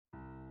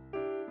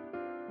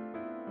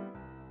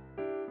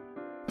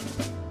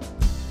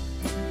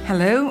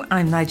Hello,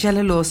 I'm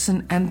Nigella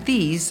Lawson, and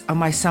these are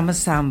my Summer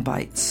Sound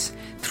Bites,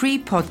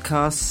 3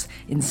 podcasts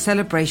in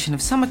celebration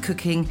of summer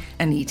cooking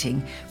and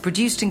eating,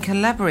 produced in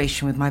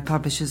collaboration with my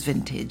publishers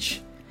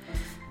Vintage.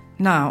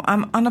 Now,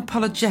 I'm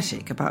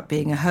unapologetic about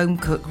being a home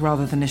cook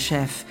rather than a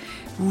chef.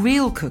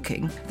 Real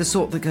cooking, the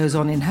sort that goes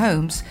on in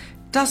homes,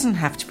 doesn't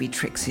have to be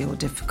tricksy or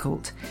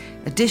difficult.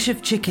 A dish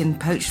of chicken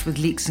poached with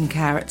leeks and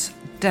carrots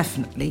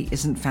definitely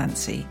isn't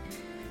fancy.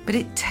 But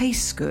it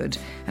tastes good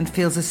and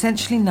feels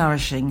essentially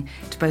nourishing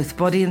to both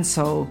body and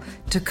soul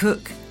to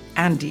cook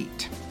and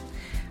eat.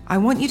 I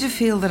want you to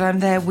feel that I'm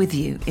there with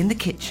you in the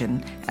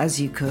kitchen as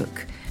you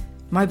cook.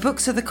 My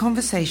books are the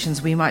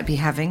conversations we might be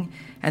having,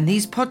 and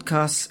these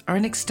podcasts are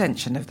an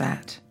extension of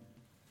that.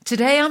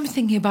 Today I'm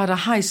thinking about a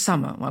high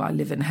summer, while I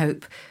live in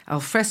hope,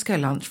 alfresco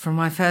lunch from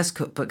my first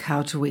cookbook,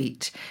 How to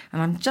Eat,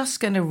 and I'm just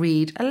going to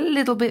read a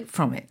little bit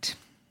from it.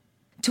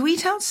 To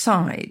eat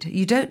outside,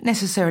 you don't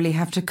necessarily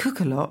have to cook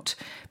a lot,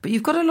 but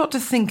you've got a lot to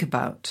think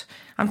about.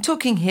 I'm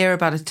talking here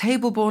about a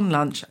table-borne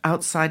lunch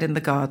outside in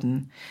the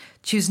garden.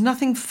 Choose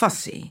nothing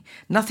fussy,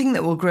 nothing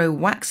that will grow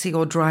waxy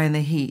or dry in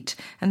the heat,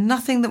 and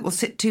nothing that will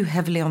sit too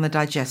heavily on the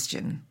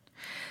digestion.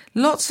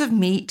 Lots of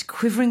meat,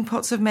 quivering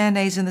pots of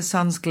mayonnaise in the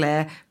sun's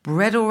glare,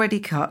 bread already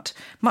cut,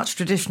 much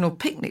traditional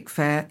picnic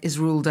fare is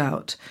ruled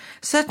out.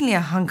 Certainly a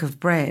hunk of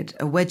bread,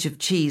 a wedge of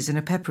cheese and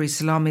a peppery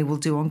salami will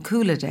do on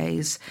cooler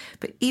days,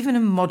 but even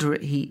in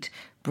moderate heat,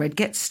 bread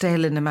gets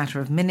stale in a matter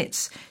of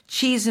minutes,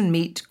 cheese and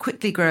meat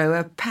quickly grow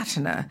a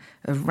patina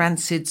of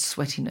rancid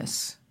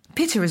sweatiness.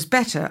 Pitta is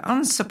better,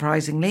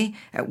 unsurprisingly,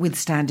 at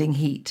withstanding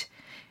heat.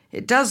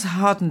 It does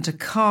harden to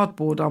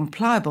cardboard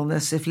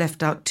unpliableness if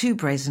left out too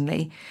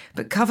brazenly,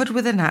 but covered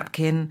with a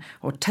napkin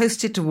or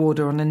toasted to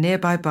order on a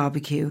nearby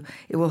barbecue,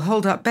 it will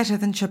hold up better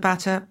than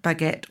ciabatta,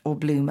 baguette or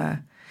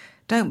bloomer.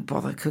 Don't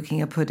bother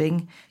cooking a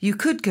pudding. You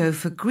could go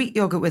for Greek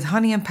yogurt with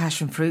honey and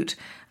passion fruit,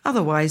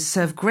 otherwise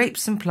serve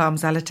grapes and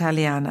plums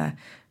all'italiana,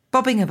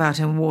 bobbing about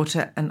in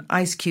water and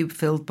ice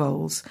cube-filled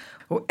bowls,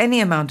 or any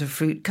amount of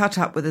fruit cut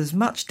up with as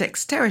much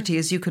dexterity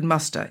as you can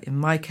muster, in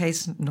my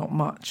case, not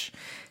much.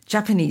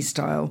 Japanese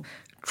style,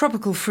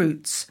 tropical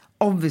fruits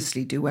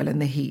obviously do well in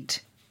the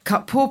heat.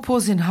 Cut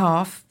pawpaws in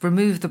half,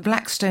 remove the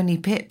black stony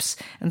pips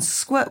and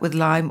squirt with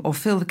lime or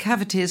fill the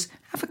cavities,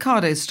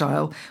 avocado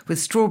style, with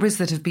strawberries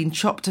that have been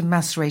chopped and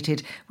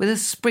macerated with a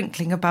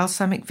sprinkling of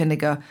balsamic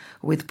vinegar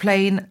or with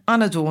plain,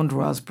 unadorned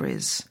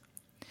raspberries.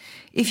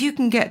 If you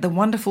can get the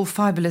wonderful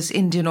fibreless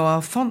Indian or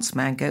Alphonse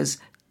mangoes,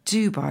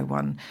 do buy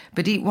one,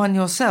 but eat one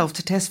yourself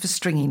to test for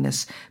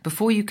stringiness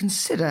before you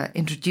consider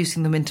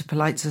introducing them into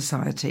polite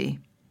society.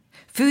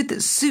 Food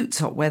that suits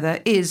hot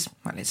weather is,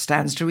 well, it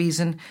stands to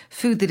reason,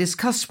 food that is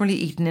customarily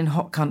eaten in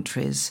hot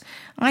countries.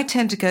 I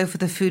tend to go for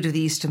the food of the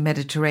Eastern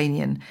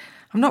Mediterranean.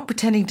 I'm not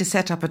pretending to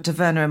set up a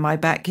taverna in my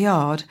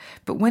backyard,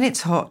 but when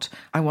it's hot,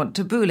 I want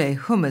tabbouleh,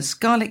 hummus,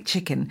 garlic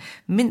chicken,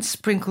 minced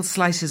sprinkled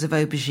slices of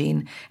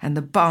aubergine, and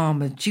the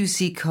balm of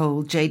juicy,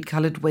 cold,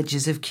 jade-coloured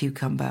wedges of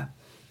cucumber.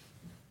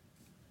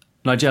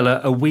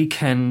 Nigella, a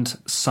weekend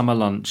summer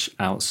lunch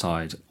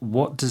outside,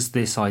 what does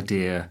this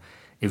idea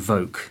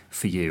evoke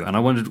for you? And I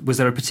wondered, was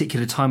there a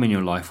particular time in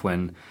your life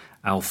when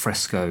al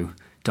fresco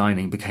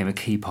dining became a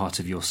key part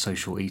of your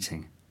social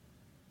eating?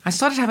 I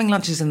started having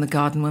lunches in the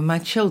garden when my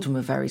children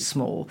were very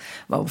small.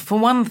 Well, for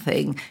one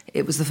thing,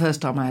 it was the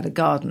first time I had a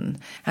garden.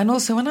 And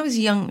also, when I was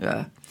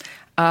younger,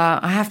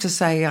 I have to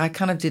say I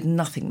kind of did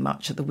nothing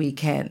much at the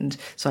weekend.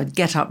 So I'd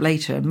get up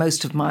later, and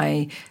most of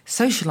my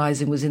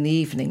socialising was in the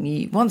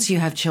evening. Once you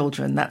have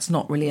children, that's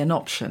not really an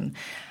option.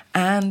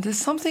 And there's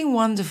something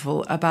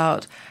wonderful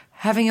about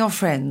having your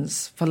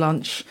friends for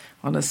lunch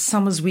on a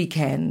summer's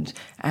weekend,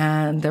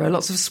 and there are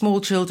lots of small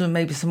children,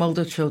 maybe some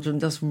older children,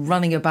 just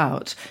running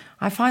about.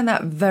 I find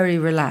that very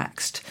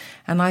relaxed.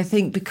 And I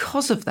think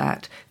because of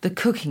that, the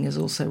cooking is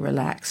also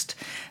relaxed.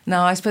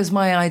 Now, I suppose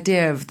my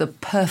idea of the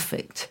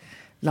perfect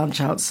lunch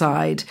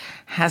outside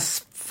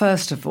has,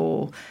 first of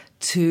all,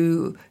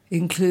 to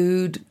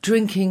include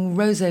drinking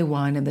rosé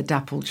wine in the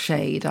dappled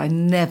shade. I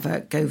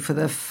never go for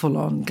the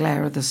full-on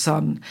glare of the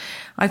sun.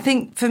 I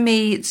think for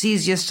me it's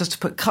easiest just to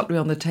put cutlery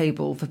on the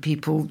table for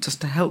people just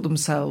to help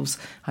themselves.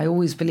 I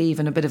always believe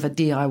in a bit of a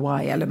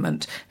DIY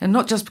element, and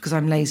not just because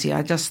I'm lazy.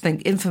 I just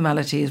think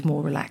informality is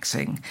more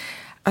relaxing.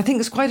 I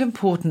think it's quite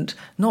important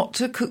not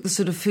to cook the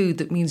sort of food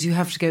that means you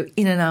have to go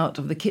in and out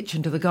of the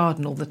kitchen to the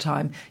garden all the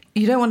time.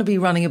 You don't want to be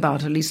running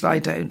about, at least I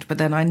don't, but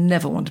then I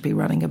never want to be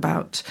running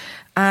about.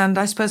 And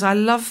I suppose I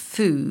love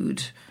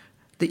food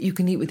that you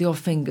can eat with your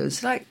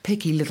fingers, like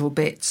picky little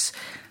bits.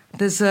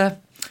 There's a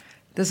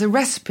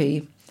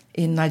recipe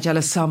in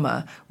Nigella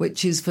Summer,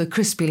 which is for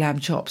crispy lamb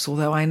chops,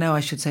 although I know I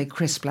should say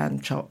crisp lamb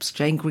chops.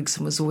 Jane Grigson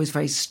was always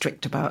very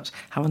strict about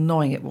how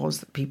annoying it was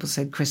that people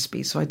said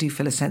crispy, so I do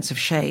feel a sense of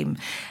shame.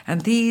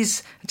 And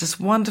these are just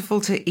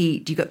wonderful to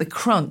eat. You got the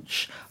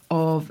crunch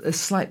of a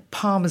slight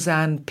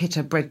parmesan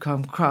pitta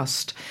breadcrumb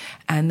crust,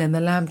 and then the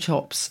lamb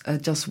chops are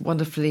just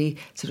wonderfully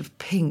sort of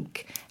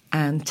pink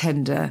and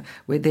tender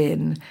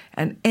within.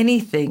 And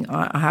anything,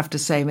 I have to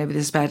say, maybe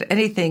this is bad,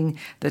 anything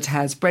that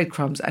has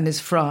breadcrumbs and is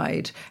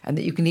fried and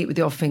that you can eat with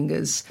your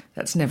fingers,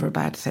 that's never a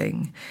bad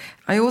thing.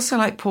 I also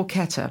like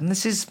porchetta, and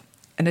this is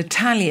an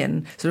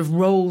Italian sort of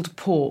rolled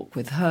pork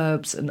with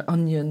herbs and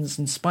onions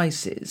and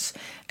spices.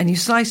 And you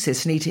slice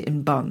this and eat it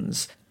in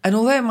buns. And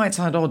although it might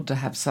sound odd to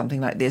have something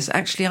like this,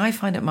 actually I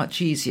find it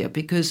much easier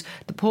because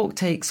the pork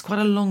takes quite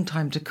a long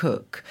time to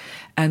cook.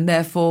 And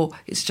therefore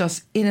it's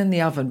just in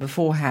the oven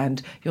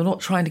beforehand. You're not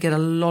trying to get a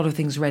lot of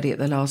things ready at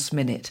the last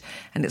minute.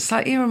 And it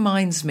slightly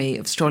reminds me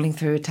of strolling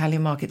through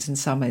Italian markets in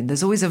summer. And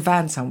there's always a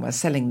van somewhere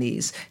selling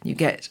these. You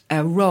get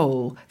a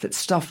roll that's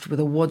stuffed with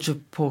a wodge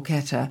of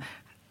porchetta.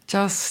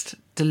 Just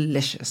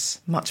delicious.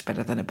 Much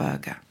better than a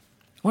burger.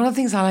 One of the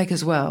things I like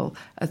as well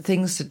are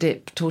things to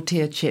dip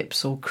tortilla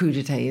chips or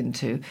crudité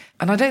into.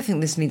 And I don't think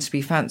this needs to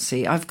be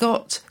fancy. I've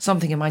got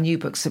something in my new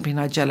book, Simply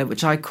Nigella,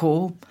 which I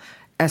call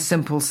a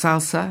simple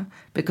salsa,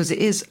 because it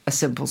is a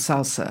simple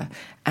salsa.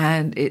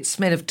 And it's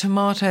made of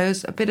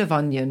tomatoes, a bit of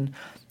onion,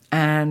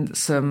 and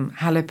some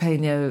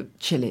jalapeno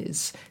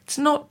chilies. It's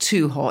not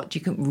too hot.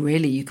 You can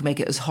make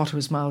it as hot or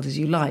as mild as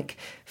you like.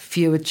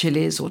 Fewer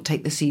chilies or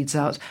take the seeds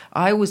out.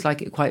 I always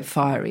like it quite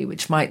fiery,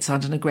 which might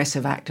sound an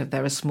aggressive act if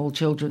there are small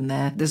children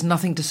there. There's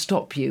nothing to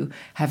stop you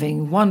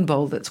having one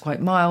bowl that's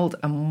quite mild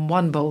and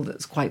one bowl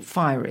that's quite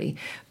fiery.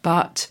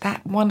 But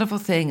that wonderful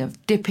thing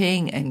of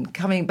dipping and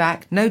coming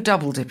back, no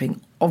double dipping,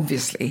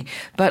 obviously,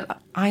 but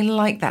I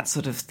like that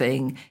sort of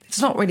thing.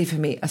 It's not really for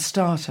me a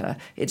starter.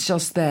 It's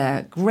just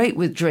there, great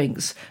with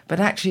drinks, but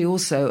actually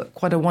also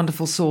quite a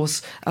wonderful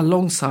sauce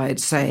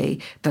alongside, say,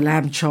 the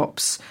lamb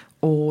chops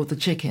or the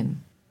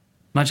chicken.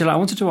 Nigella, I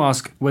wanted to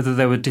ask whether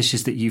there were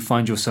dishes that you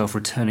find yourself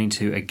returning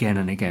to again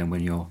and again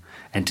when you're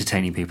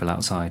entertaining people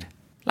outside.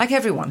 Like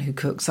everyone who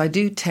cooks, I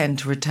do tend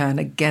to return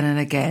again and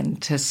again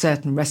to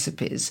certain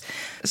recipes.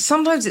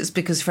 Sometimes it's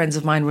because friends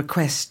of mine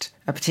request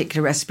a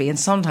particular recipe, and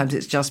sometimes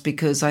it's just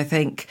because I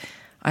think,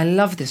 I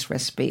love this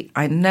recipe,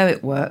 I know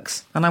it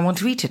works, and I want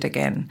to eat it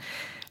again.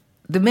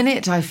 The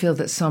minute I feel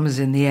that summer's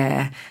in the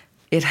air,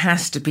 it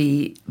has to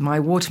be my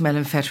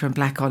watermelon, feta and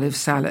black olive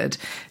salad.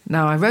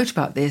 Now, I wrote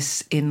about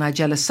this in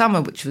Nigella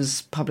Summer, which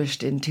was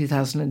published in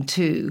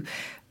 2002,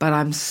 but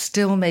I'm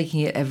still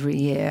making it every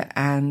year,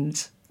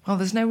 and well,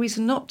 there's no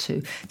reason not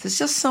to. There's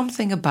just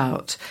something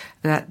about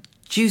that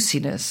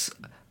juiciness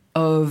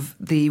of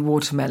the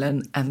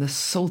watermelon and the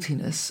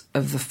saltiness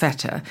of the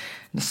feta,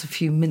 and just a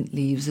few mint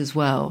leaves as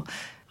well.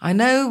 I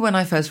know when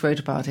I first wrote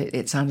about it,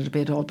 it sounded a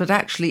bit odd, but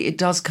actually it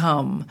does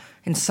come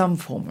in some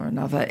form or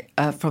another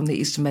from the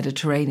Eastern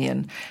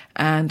Mediterranean.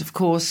 And of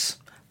course,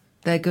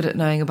 they're good at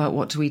knowing about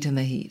what to eat in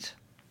the heat.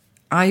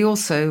 I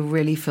also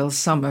really feel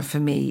summer for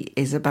me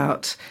is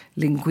about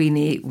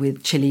linguine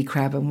with chili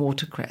crab and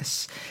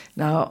watercress.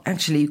 Now,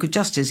 actually, you could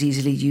just as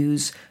easily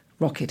use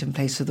rocket in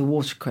place of the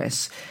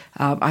watercress.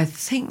 I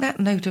think that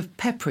note of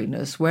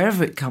pepperiness,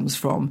 wherever it comes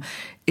from,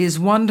 is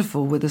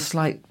wonderful with a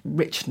slight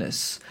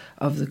richness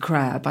of the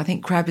crab. I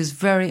think crab is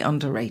very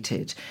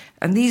underrated.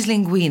 And these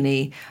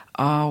linguine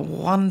are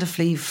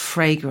wonderfully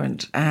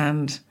fragrant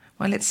and,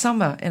 well, it's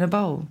summer in a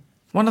bowl.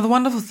 One of the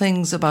wonderful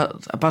things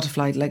about a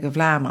butterfly leg of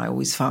lamb, I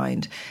always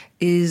find,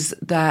 is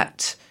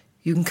that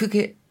you can cook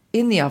it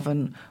in the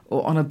oven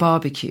or on a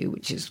barbecue,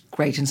 which is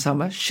great in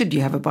summer, should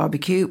you have a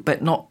barbecue,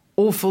 but not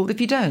awful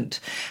if you don't.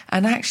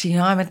 And actually,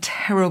 I'm a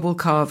terrible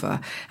carver,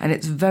 and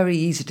it's very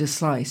easy to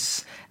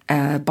slice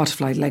a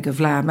butterfly leg of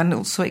lamb, and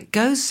also it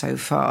goes so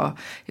far.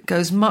 It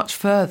goes much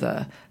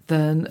further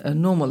than a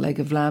normal leg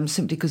of lamb,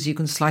 simply because you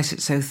can slice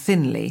it so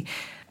thinly.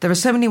 There are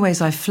so many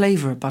ways I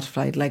flavour a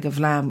butterfly leg of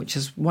lamb, which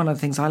is one of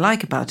the things I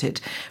like about it,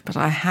 but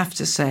I have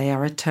to say I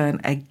return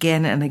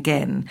again and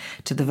again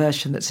to the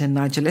version that's in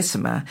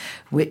Nigellissima,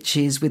 which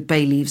is with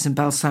bay leaves and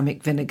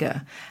balsamic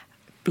vinegar,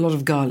 a lot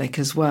of garlic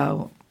as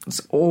well.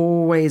 It's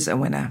always a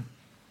winner.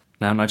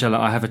 Now, Nigella,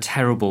 I have a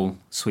terrible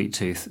sweet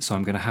tooth, so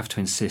I'm going to have to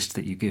insist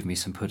that you give me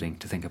some pudding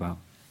to think about.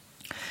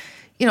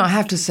 You know, I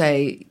have to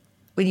say,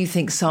 when you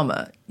think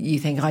summer, you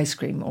think ice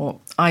cream, or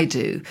I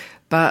do.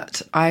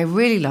 But I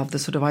really love the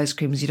sort of ice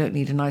creams you don't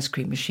need an ice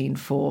cream machine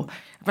for.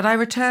 But I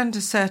return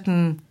to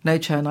certain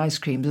no-churn ice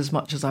creams as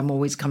much as I'm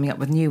always coming up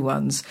with new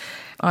ones.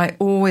 I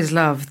always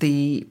love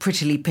the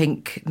prettily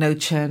pink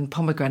no-churn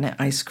pomegranate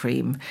ice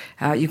cream.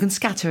 You can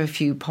scatter a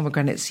few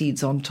pomegranate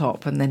seeds on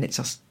top and then it's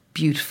just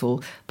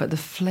beautiful, but the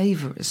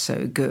flavour is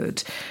so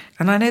good.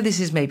 And I know this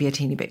is maybe a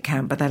teeny bit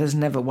camp, but that has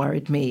never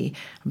worried me.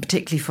 I'm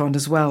particularly fond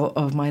as well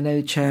of my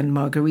no-churn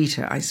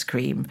margarita ice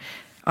cream.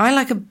 I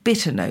like a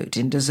bitter note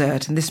in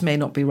dessert, and this may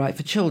not be right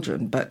for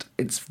children, but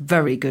it's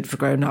very good for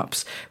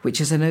grown-ups, which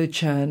is a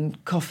no-churn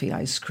coffee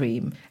ice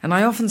cream. And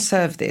I often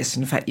serve this,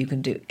 in fact you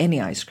can do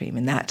any ice cream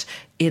in that,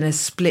 in a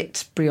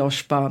split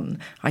brioche bun.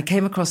 I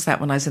came across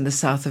that when I was in the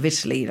south of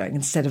Italy, like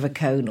instead of a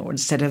cone or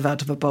instead of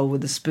out of a bowl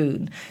with a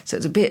spoon. So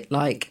it's a bit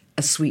like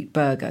a sweet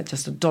burger,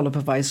 just a dollop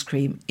of ice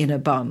cream in a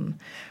bun.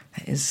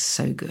 That is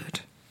so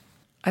good.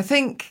 I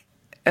think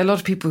a lot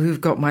of people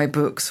who've got my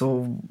books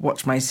or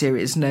watch my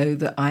series know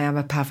that I am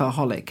a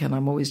pavaholic and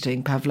I'm always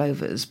doing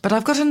pavlovas. But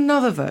I've got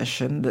another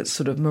version that's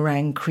sort of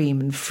meringue, cream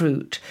and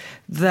fruit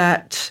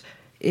that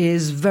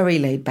is very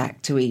laid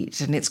back to eat,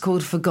 and it's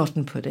called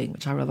forgotten pudding,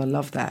 which I rather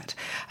love that.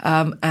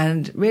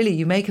 And really,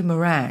 you make a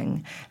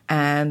meringue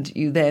and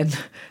you then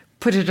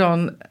put it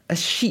on a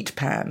sheet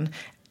pan,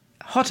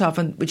 hot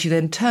oven, which you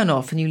then turn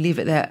off and you leave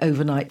it there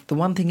overnight. The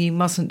one thing you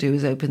mustn't do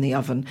is open the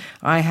oven.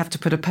 I have to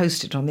put a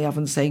post-it on the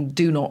oven saying,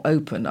 do not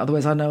open.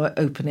 Otherwise, I know I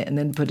open it and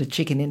then put a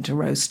chicken in to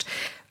roast.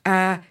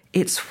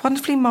 It's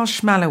wonderfully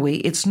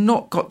marshmallowy. It's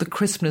not got the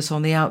crispness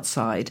on the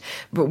outside.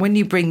 But when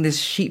you bring this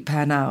sheet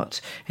pan out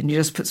and you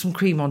just put some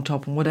cream on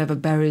top and whatever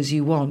berries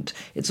you want,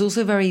 it's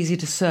also very easy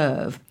to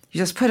serve. You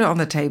just put it on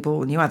the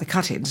table and you either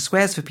cut it into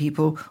squares for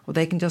people or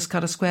they can just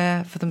cut a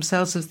square for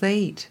themselves as they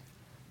eat.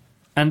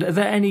 And are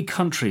there any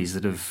countries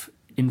that have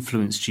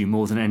influenced you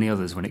more than any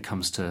others when it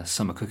comes to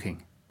summer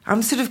cooking? I'm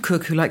the sort of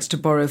cook who likes to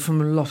borrow from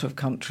a lot of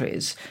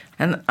countries.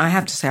 And I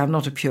have to say I'm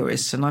not a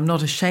purist, and I'm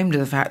not ashamed of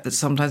the fact that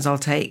sometimes I'll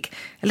take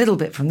a little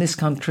bit from this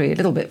country, a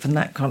little bit from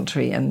that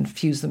country and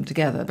fuse them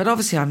together. But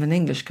obviously I'm an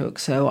English cook,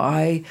 so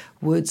I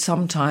would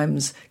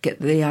sometimes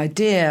get the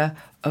idea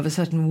of a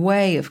certain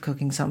way of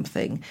cooking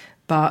something,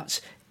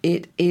 but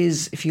it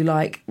is, if you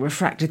like,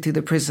 refracted through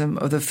the prism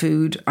of the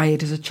food I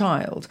ate as a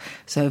child.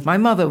 So my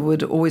mother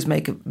would always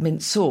make a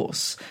mint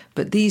sauce,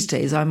 but these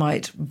days I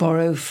might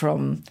borrow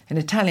from an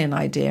Italian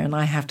idea, and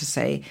I have to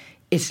say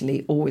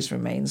Italy always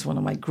remains one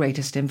of my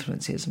greatest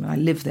influences. I mean, I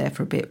lived there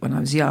for a bit when I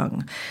was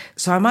young.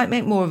 So I might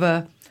make more of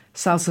a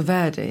salsa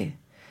verde.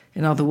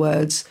 In other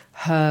words,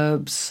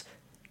 herbs,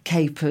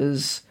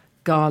 capers,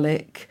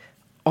 garlic,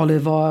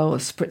 olive oil, a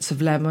spritz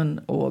of lemon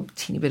or a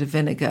teeny bit of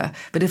vinegar.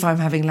 But if I'm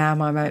having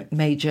lamb, I might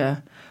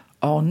major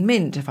on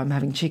mint. If I'm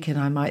having chicken,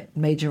 I might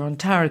major on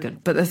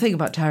tarragon. But the thing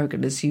about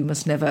tarragon is you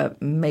must never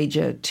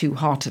major too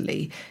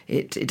heartily.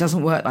 It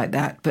doesn't work like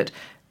that. But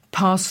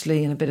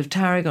parsley and a bit of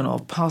tarragon, or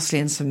parsley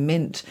and some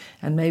mint,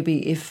 and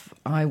maybe if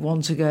I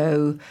want to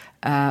go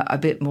a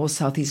bit more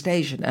Southeast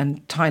Asian,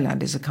 and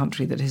Thailand is a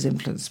country that has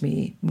influenced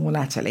me more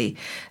latterly,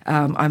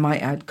 I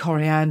might add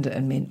coriander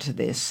and mint to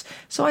this.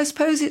 So I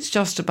suppose it's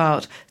just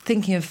about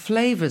thinking of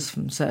flavours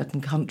from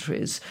certain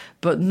countries,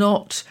 but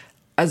not,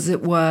 as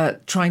it were,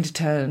 trying to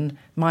turn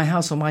my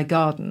house or my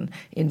garden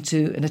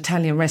into an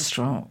Italian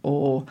restaurant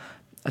or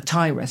a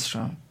Thai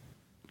restaurant.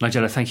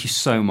 Nigella, thank you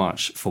so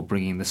much for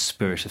bringing the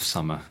spirit of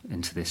summer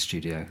into this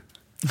studio.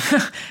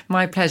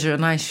 My pleasure,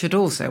 and I should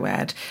also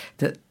add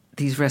that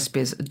these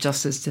recipes are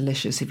just as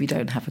delicious if you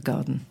don't have a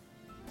garden.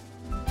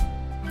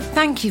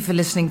 Thank you for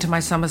listening to my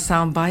summer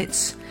sound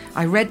bites.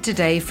 I read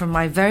today from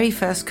my very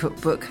first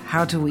cookbook,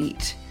 How to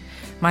Eat.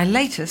 My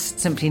latest,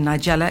 Simply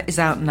Nigella, is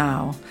out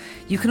now.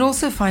 You can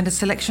also find a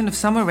selection of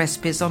summer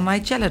recipes on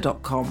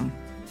nigella.com.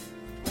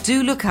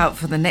 Do look out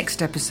for the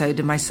next episode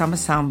in my Summer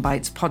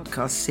Soundbites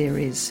podcast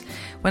series,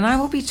 when I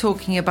will be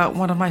talking about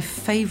one of my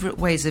favourite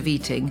ways of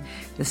eating,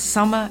 the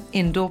summer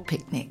indoor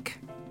picnic.